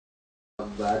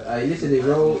bad. Hey, listen,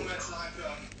 bro. When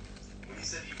he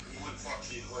said he wouldn't fuck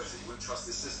Keith Boys, he wouldn't trust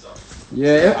his sister.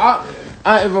 Yeah,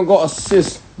 I ain't even got a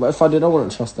sis, but if I did, I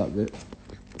wouldn't trust that bit.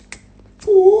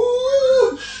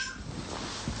 Ooh.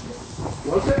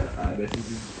 What's it?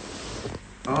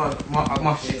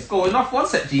 My shit's going off. One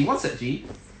sec, G.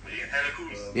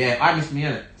 Yeah, I missed me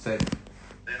in it. So.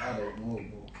 I don't know,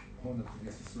 bro. I wanted to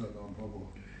get the slow down, bro.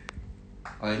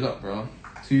 Hey, look, bro.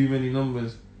 Too many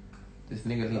numbers. This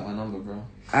nigga leaked my number, bro.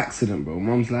 Accident, bro.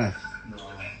 Mum's life.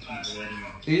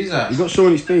 Who's that? You got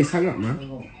Shawnee's face. Hang up,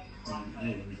 man.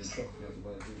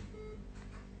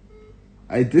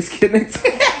 I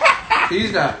disconnected.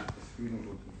 Who's that?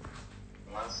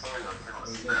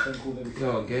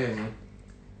 Yo, gay, man.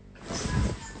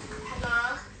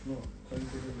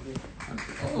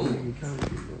 Oh.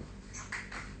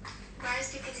 Where's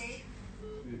Digga D?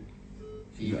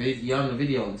 You on the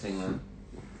video and thing, man.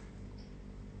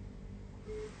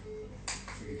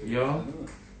 Yo?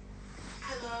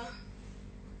 Hello.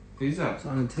 Who's that?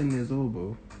 I'm 10 years old,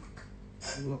 bro.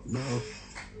 Look, bro.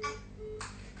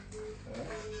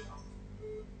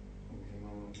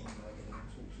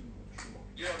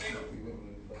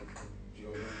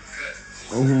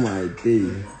 Oh my day.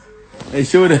 Hey,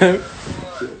 show them.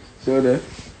 Show them.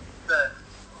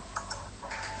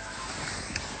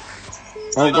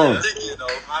 Walk on.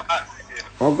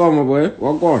 Walk on, my boy.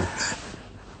 Walk on.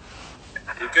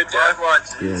 You good, yeah?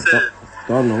 Yeah,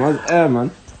 don't know. Man's air,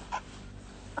 man.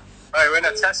 Hey, we're in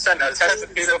a test centre, testing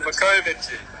people for COVID.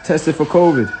 Tested for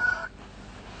COVID.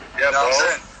 Yeah,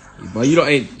 bro. But you lot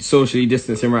ain't socially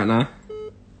distancing right now.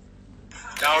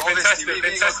 Yeah, we've been testing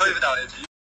COVID out here.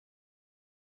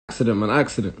 Accident, man.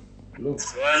 Accident.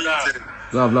 Swear that.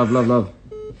 Love.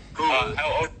 Cool.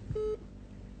 How old?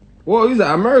 What? Who's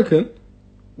that? American?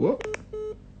 What?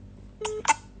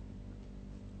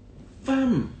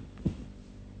 Fam.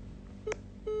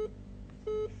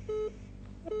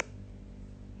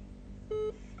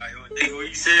 What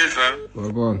you saying, fam?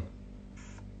 Well, go on.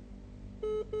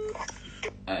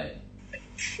 Hey.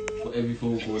 For every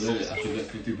phone call, innit? I should get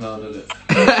 £50, innit?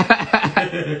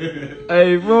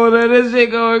 Hey, bro, this shit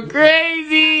going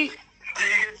crazy.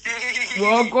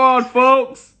 Walk on,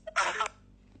 folks.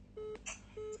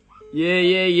 Yeah.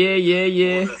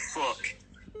 What the fuck?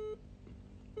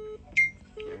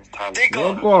 Digga.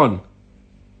 Walk on.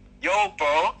 Yo,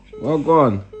 bro. Walk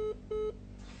on.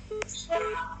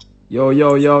 Yo.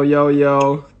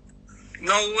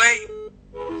 No way.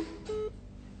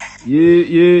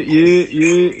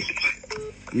 You.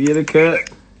 We in the cut.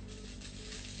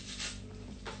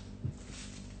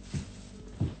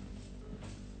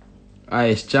 Aye,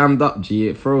 it's jammed up, G.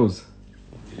 It froze.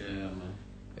 Yeah, man.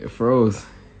 It froze.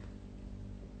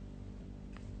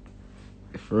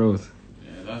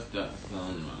 Yeah, that's done,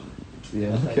 man.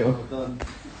 Yeah, okay.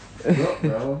 Look,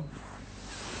 bro.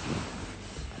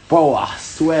 Bro, I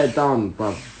swear down,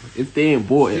 bro. If they ain't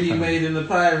bought it, Be fam. made in the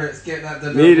Pirates, get that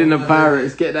to Made in the number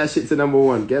Pirates, get that shit to number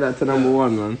one. Get that to number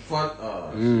one, man. Fuck.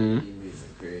 Oh, Mm. shit, you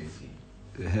moving crazy.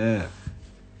 Yeah.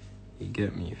 You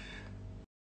get me.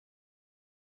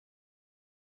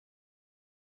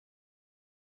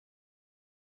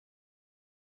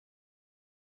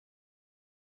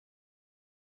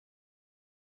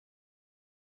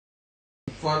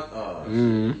 Fuck. Oh, shit,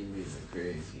 Mm. you moving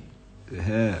crazy.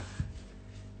 Yeah.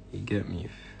 You get me.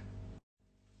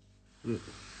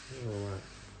 Alright,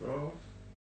 bro.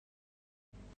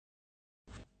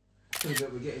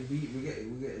 We're getting beat. We're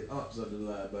getting ups on the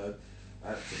line, man.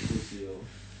 That's a pussy, yo.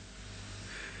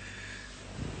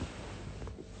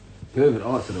 Whoever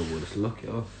answered it, just lock it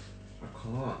off. I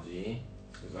can't, G.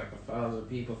 There's like 1,000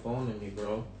 people phoning me,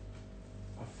 bro.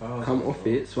 1,000. Come off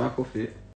bro. it, swipe off it.